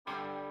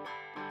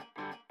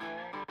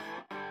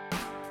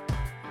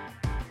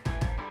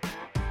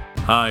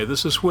Hi,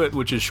 this is Whit,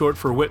 which is short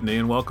for Whitney,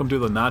 and welcome to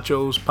the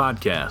Nachos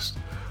Podcast.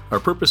 Our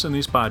purpose in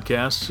these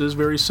podcasts is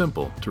very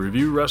simple, to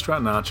review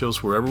restaurant nachos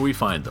wherever we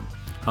find them.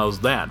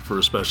 How's that for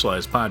a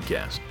specialized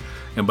podcast?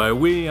 And by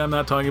we, I'm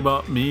not talking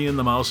about me and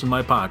the mouse in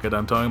my pocket,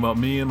 I'm talking about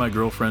me and my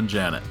girlfriend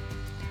Janet.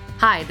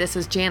 Hi, this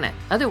is Janet,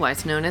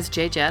 otherwise known as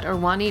J-Jet or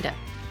Juanita.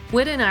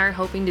 Whit and I are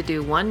hoping to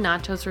do one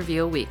nachos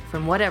review a week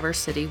from whatever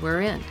city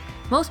we're in.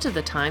 Most of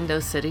the time,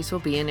 those cities will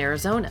be in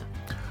Arizona.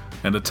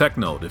 And a tech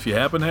note, if you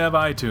happen to have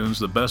iTunes,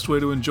 the best way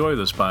to enjoy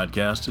this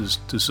podcast is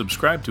to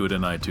subscribe to it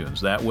in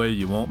iTunes. That way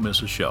you won't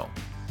miss a show.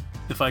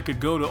 If I could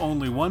go to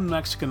only one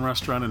Mexican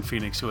restaurant in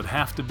Phoenix, it would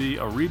have to be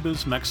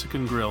Arriba's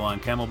Mexican Grill on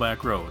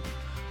Camelback Road.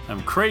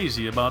 I'm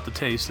crazy about the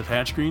taste of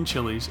hatch green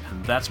chilies,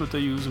 and that's what they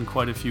use in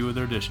quite a few of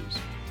their dishes.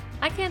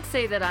 I can't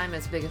say that I'm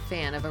as big a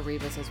fan of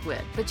Arriba's as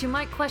Whit, but you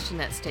might question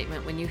that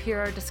statement when you hear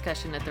our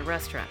discussion at the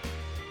restaurant.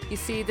 You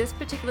see, this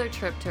particular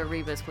trip to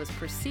Arriba's was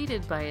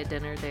preceded by a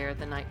dinner there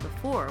the night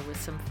before with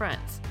some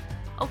friends.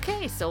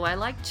 Okay, so I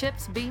like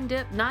chips, bean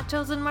dip,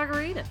 nachos, and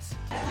margaritas.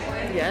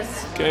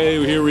 Yes? Okay,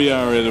 here we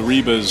are at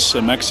Arriba's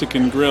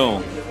Mexican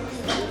Grill.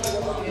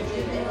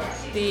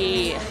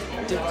 The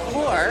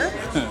decor,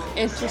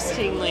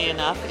 interestingly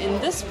enough, in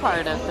this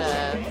part of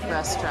the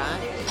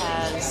restaurant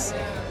has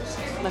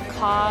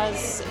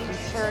macaws and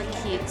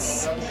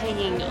parakeets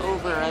hanging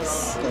over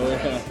us.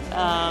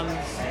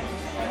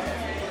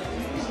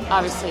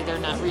 Obviously, they're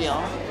not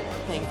real,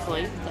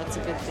 thankfully. That's a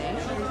good thing.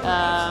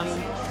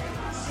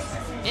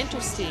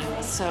 Interesting.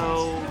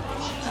 So,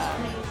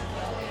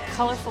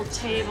 colorful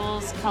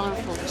tables,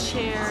 colorful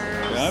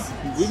chairs. Yeah,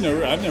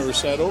 I've never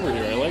sat over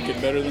here. I like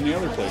it better than the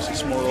other place.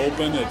 It's more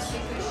open. It's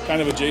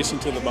kind of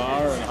adjacent to the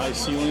bar and high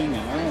ceiling.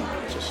 And I don't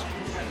know, just...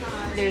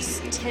 There's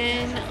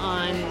 10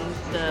 on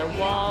the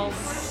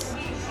walls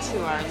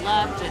to our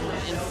left and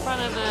in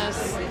front of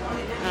us.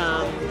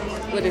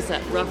 What is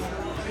that? Rough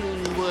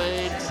hewn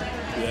wood.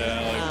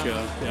 Yeah,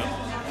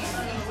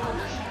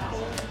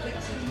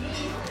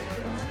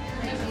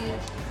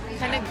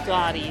 kind of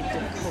gaudy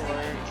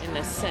decor in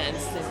a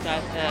sense. They've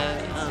got the,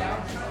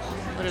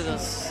 what are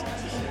those?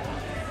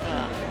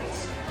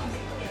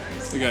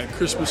 They got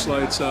Christmas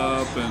lights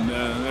up and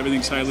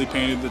everything's highly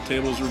painted. The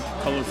tables are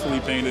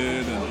colorfully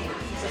painted and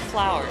The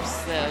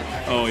flowers.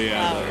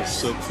 The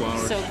silk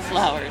flowers. Silk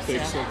flowers. Fake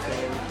yeah. silk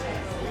flowers.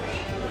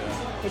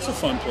 Yeah. It's a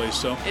fun place.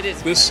 So it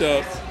is.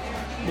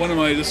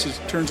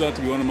 Turns out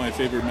to be one of my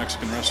favorite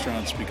Mexican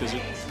restaurants because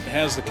it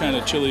has the kind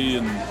of chili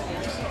and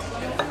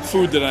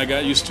food that I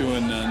got used to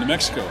in New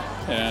Mexico.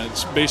 And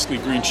it's basically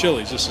green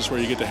chilies. This is where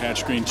you get the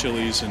hatch green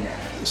chilies, and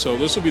so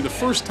this will be the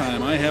first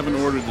time I haven't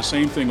ordered the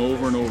same thing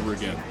over and over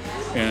again.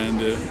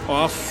 And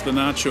off the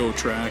nacho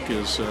track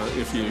is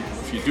if you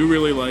do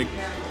really like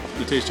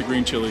the taste of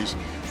green chilies,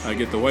 I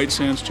get the White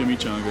Sands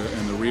chimichanga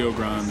and the Rio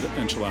Grande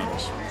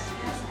enchiladas.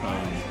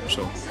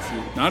 So if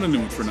you're not in the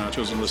mood for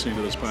nachos and listening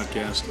to this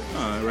podcast,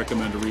 I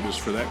recommend Arriba's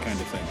for that kind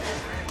of thing.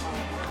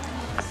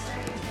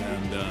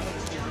 And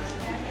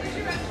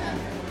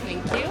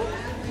Thank you.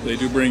 they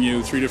do bring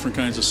you 3 different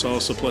kinds of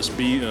salsa plus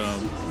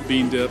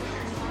bean dip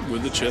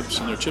with the chips,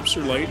 and their chips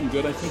are light and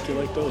good. I think you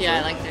like those.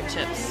 Yeah, right? I like their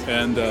chips.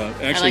 And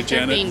actually, like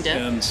their bean Janet dip.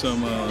 and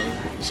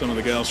some of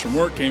the gals from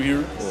work came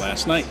here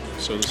last night,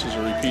 so this is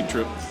a repeat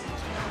trip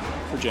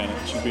for Janet.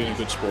 She's being a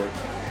good sport.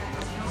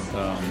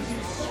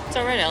 It's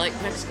all right. I like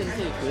Mexican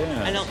food.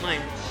 Yeah. I don't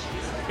mind.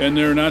 And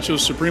their nachos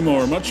supremo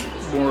are much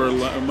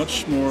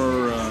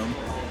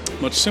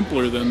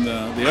simpler than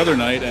the other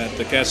night at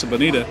the Casa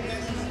Bonita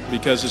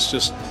because it's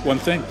just one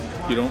thing.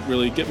 You don't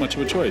really get much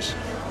of a choice.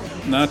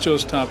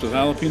 Nachos topped with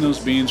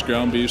jalapenos, beans,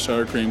 ground beef,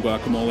 sour cream,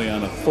 guacamole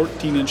on a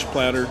 14-inch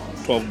platter,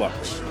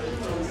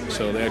 $12.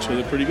 So they actually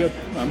look pretty good.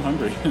 I'm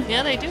hungry.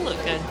 Yeah, they do look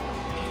good.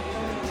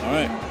 All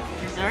right.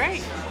 All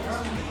right.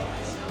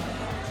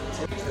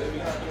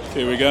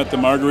 Okay, we got the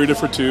margarita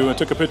for 2. I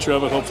took a picture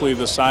of it. Hopefully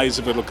the size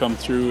of it will come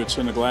through. It's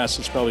in a glass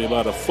that's probably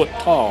about a foot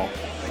tall.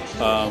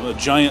 A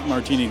giant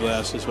martini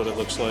glass is what it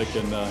looks like,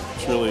 and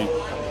it's really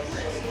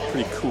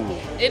pretty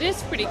cool. It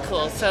is pretty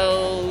cool.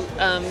 So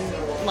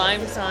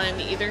limes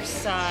on either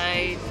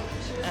side,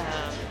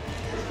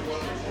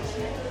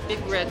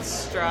 big red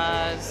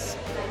straws.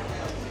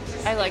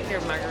 I like their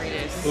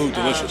margaritas. Ooh,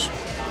 delicious.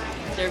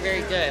 They're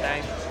very good.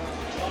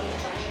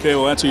 Okay,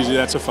 well that's easy.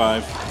 That's a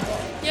 5.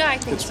 Yeah, I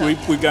think so.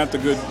 We got the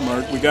good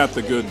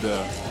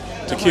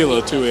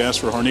tequila too. We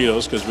asked for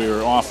Hornitos because we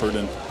were offered,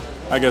 and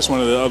I guess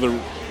one of the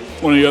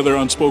other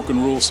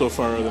unspoken rules so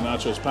far of the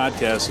Nachos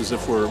podcast is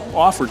if we're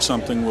offered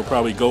something, we'll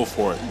probably go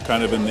for it.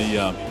 Kind of in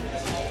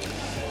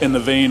the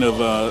vein of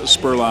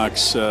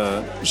Spurlock's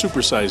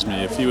Supersize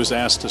Me. If he was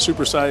asked to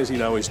supersize,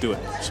 he'd always do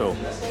it. So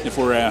if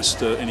we're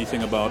asked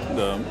anything about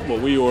what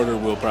we order,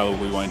 we'll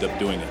probably wind up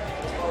doing it.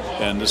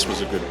 And this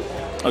was a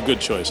good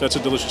choice. That's a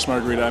delicious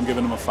margarita. I'm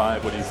giving him a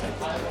 5. What do you think?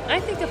 I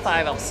think a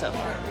 5 also.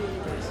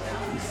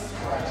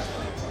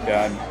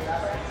 Yeah.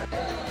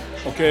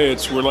 Okay,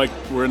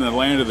 we're in the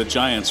land of the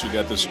giants. We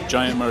got this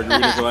giant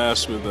margarita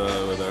glass with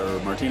our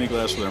martini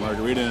glass with our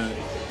margarita in it.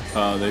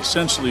 They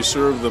essentially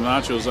serve the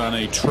nachos on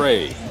a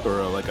tray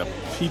or like a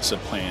pizza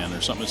pan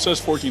or something. It says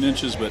 14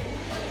 inches, but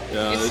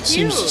it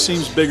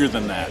seems bigger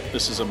than that.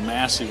 This is a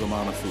massive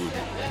amount of food.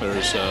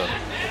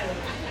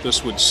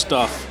 This would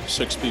stuff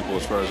 6 people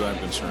as far as I'm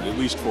concerned, at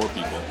least 4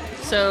 people.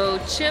 So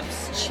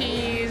chips,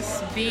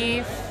 cheese,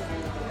 beef,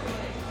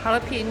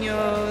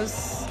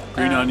 jalapenos,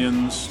 green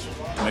onions,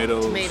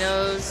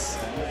 tomatoes,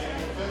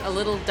 a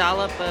little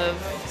dollop of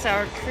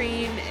sour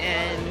cream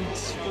and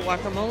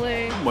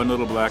guacamole. 1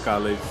 little black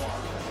olive.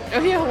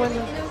 Oh yeah, one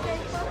little.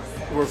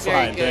 We're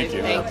fine, thank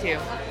you. Thank you.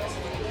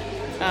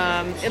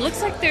 It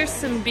looks like there's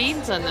some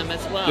beans on them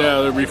as well.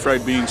 Yeah, the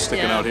refried beans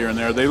sticking out here and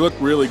there. They look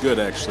really good,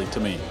 actually,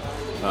 to me.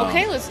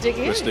 Okay, let's dig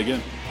in. Let's dig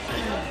in.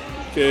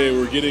 Okay,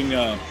 we're getting,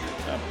 I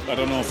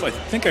don't know if, I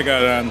think I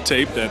got it on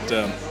tape that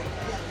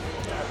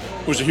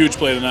it was a huge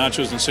plate of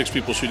nachos and 6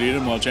 people should eat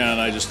them, while Jan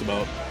and I just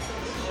about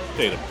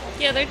ate them.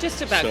 Yeah, they're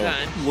just about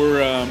gone.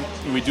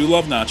 We do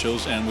love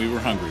nachos, and we were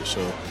hungry,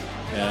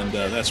 and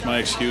that's my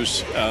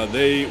excuse.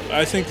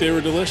 I think they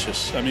were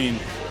delicious. I mean,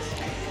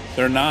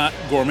 they're not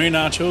gourmet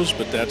nachos,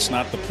 but that's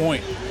not the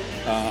point.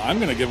 I'm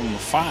going to give them a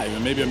 5,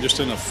 and maybe I'm just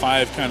in a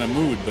 5 kind of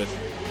mood, but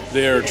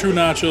they're true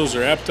nachos,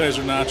 they're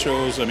appetizer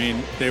nachos. I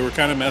mean, they were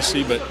kind of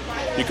messy, but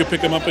you could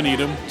pick them up and eat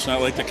them. It's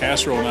not like the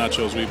casserole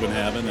nachos we've been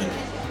having. And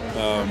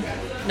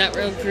not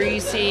real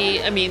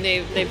greasy. I mean,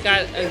 they've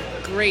got a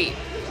great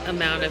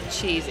amount of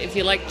cheese. If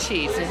you like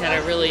cheese, they had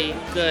a really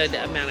good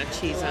amount of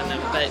cheese on them,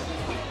 but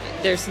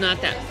there's not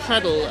that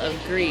puddle of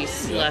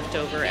grease left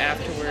over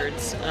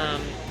afterwards.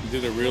 You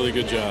did a really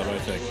good job, I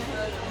think.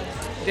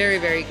 Very,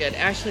 very good.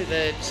 Actually,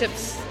 the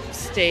chips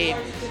stayed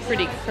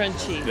pretty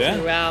crunchy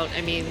throughout.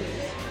 I mean,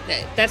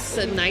 that's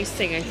a nice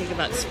thing, I think,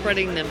 about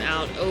spreading them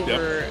out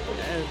over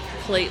a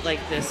plate like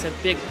this, a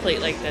big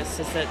plate like this,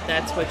 is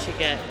that's what you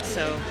get.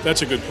 So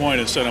that's a good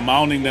point. Instead of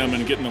mounding them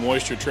and getting the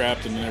moisture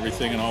trapped and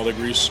everything and all the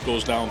grease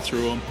goes down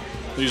through them,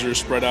 these are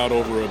spread out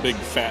over a big,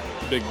 fat,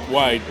 big,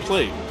 wide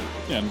plate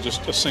and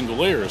just a single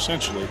layer,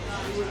 essentially.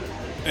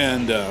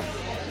 And,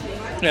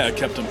 it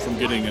kept them from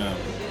getting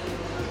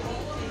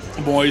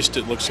moist.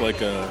 It looks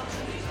like a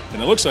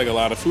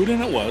lot of food,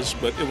 and it was,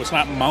 but it was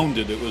not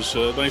mounded. It was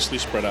nicely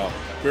spread out.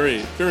 Very,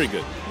 very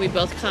good. We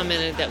both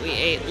commented that we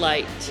ate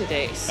light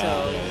today,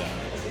 so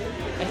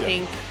I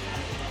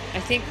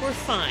think we're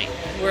fine.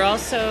 We're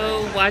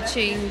also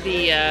watching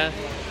the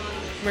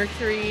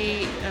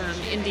Mercury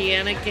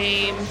Indiana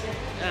game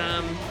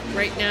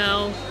right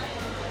now.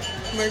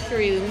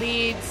 Mercury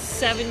leads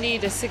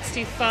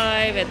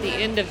 70-65 at the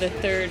end of the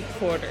 3rd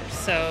quarter.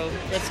 So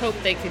let's hope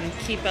they can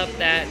keep up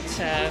that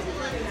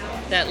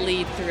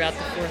lead throughout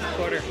the 4th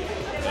quarter.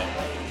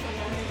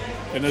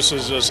 And this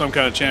is some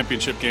kind of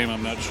championship game.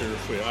 I'm not sure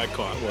if I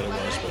caught what it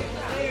was, but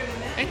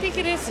I think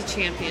it is a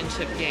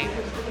championship game.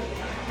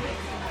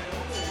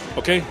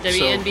 Okay.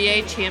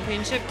 WNBA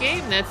championship game.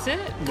 That's it.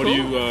 What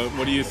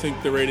do you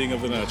think the rating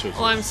of the nachos?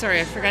 Oh, I'm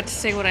sorry, I forgot to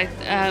say what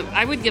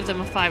I would give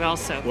them a 5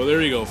 also. Well,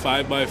 there you go,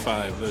 5 by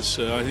 5. This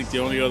I think the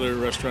only other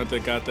restaurant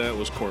that got that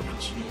was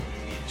Corbin's.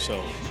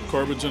 So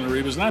Corbin's and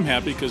Arriba's, and I'm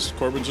happy because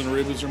Corbin's and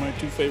Arriba's are my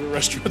 2 favorite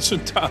restaurants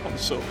in town.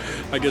 So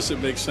I guess it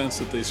makes sense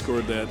that they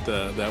scored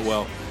that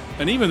well.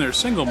 And even their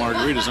single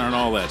margaritas aren't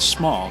all that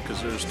small because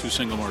there's 2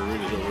 single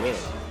margaritas over there.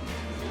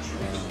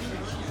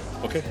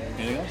 Okay,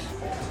 anything else?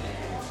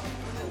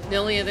 The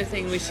only other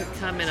thing we should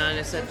comment on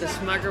is that this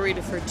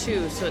margarita for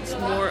 2, so it's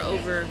more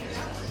over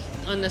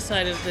on the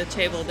side of the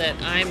table that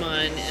I'm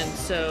on, and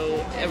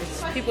so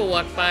as people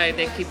walk by,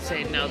 they keep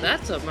saying, "Now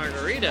that's a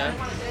margarita,"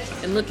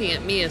 and looking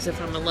at me as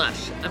if I'm a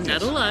lush. I'm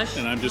not a lush.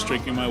 And I'm just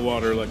drinking my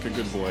water like a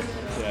good boy.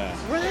 Yeah.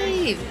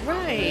 Right.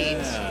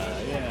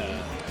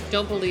 Yeah.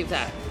 Don't believe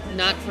that.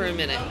 Not for a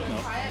minute. No.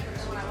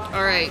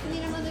 All right.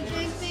 Need another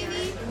drink,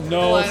 maybe?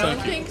 No, I thank don't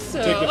you. think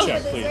so. Take the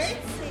check, please. Maybe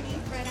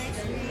fried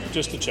ice cream.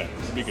 Just a check.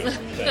 Be good.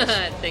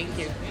 Thanks. Thank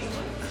you.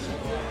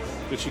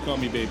 Did she call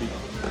me baby?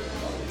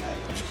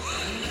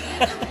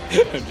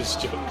 I'm just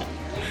joking.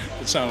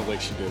 It sounded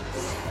like she did.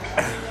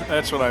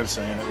 That's what I'm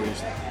saying, at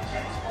least.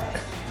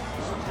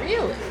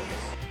 Really?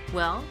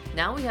 Well,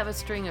 now we have a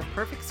string of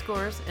perfect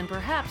scores, and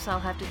perhaps I'll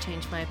have to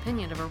change my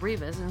opinion of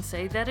Arriba's and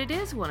say that it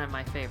is one of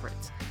my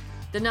favorites.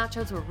 The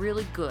nachos were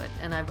really good,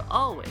 and I've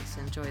always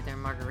enjoyed their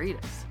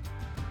margaritas.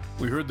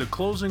 We heard the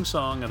closing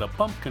song at a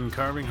pumpkin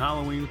carving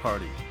Halloween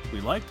party.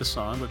 We liked the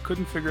song, but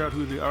couldn't figure out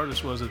who the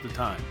artist was at the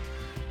time.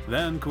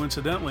 Then,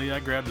 coincidentally, I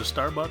grabbed a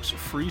Starbucks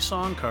free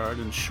song card,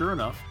 and sure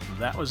enough,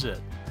 that was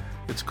it.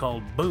 It's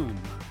called Boom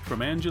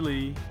from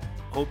Angelie.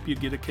 Hope you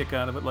get a kick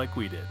out of it like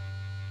we did.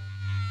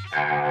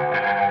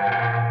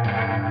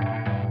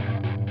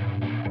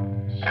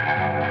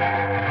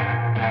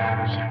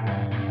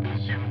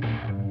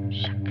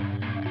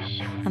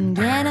 I'm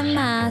getting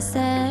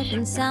myself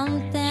in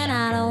something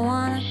I don't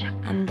wanna.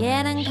 I'm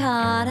getting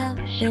caught up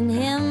in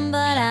him,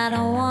 but I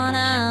don't wanna.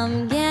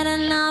 I'm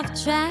getting off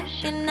track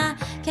and I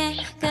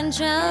can't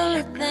control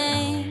a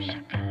thing.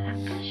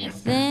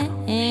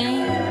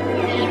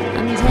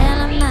 I'm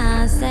telling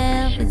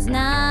myself it's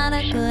not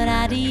a good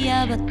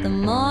idea, but the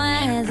more I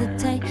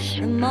hesitate,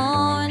 the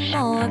more and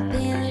more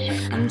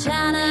appealing. I'm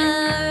trying to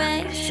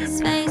erase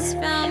his face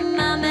from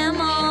my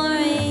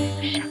memory.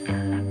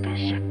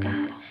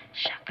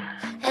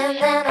 And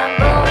then I'm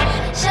boom,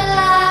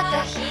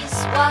 shalaka, he's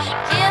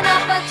walking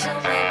up to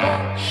me,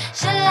 boom,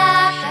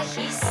 shalaka,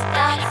 he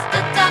starts to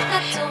talk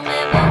to me,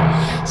 boom,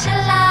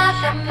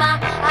 shalaka, my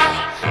eye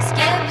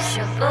skips a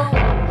boom,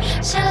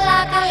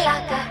 shalaka,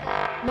 laka,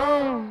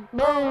 boom,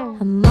 boom.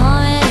 I'm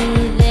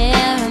already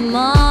there, I'm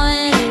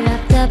already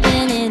wrapped up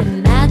in it.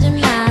 Imagine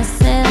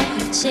myself in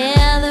the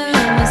chair the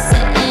room was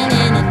sitting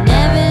in, and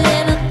every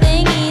little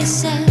thing he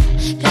said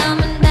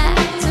coming back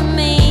to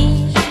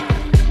me,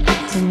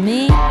 to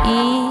me.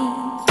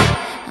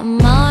 I'm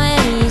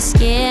already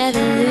scared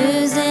of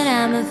losing,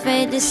 I'm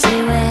afraid to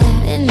see where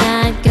it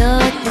might go.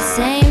 At the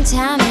same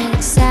time it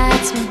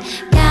excites me,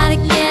 gotta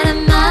get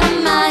him out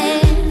of my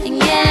head and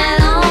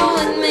get on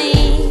with me.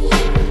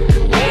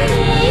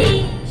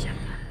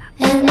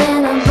 And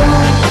then I'm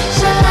boom,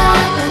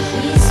 shalaka,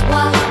 he's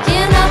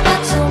walking up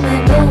to me,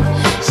 boom,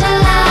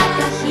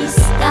 shalaka, he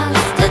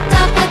starts to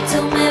talk to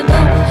me,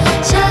 boom,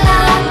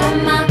 shalaka,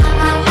 my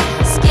heart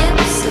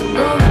skips a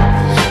boom,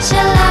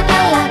 shalaka,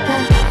 laka,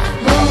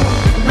 boom,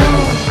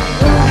 boom,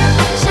 boom,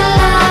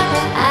 shalaka,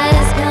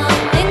 eyes come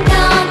in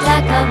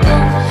contact, a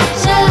boom,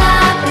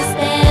 shalaka,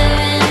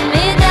 staring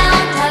me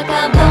down, like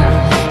a boom,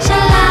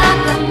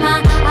 shalaka, my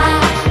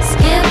heart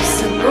skips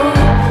a boom,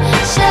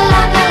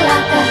 shalaka,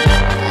 laka,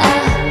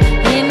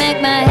 he make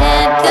my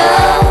head go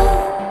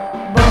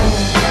boom,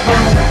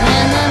 boom,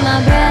 and then my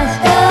breath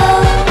go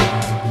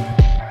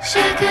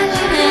shaka,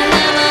 and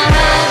then my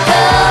heart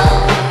go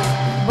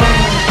boom,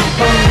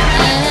 boom,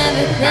 and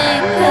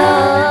everything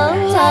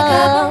goes.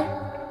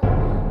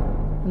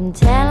 I'm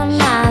telling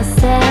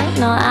myself,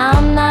 no,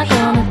 I'm not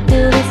gonna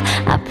do this.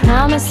 I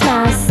promise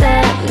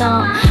myself, no,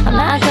 I'm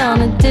not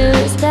gonna do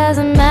this.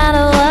 Doesn't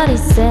matter what he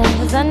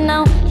says, I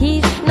know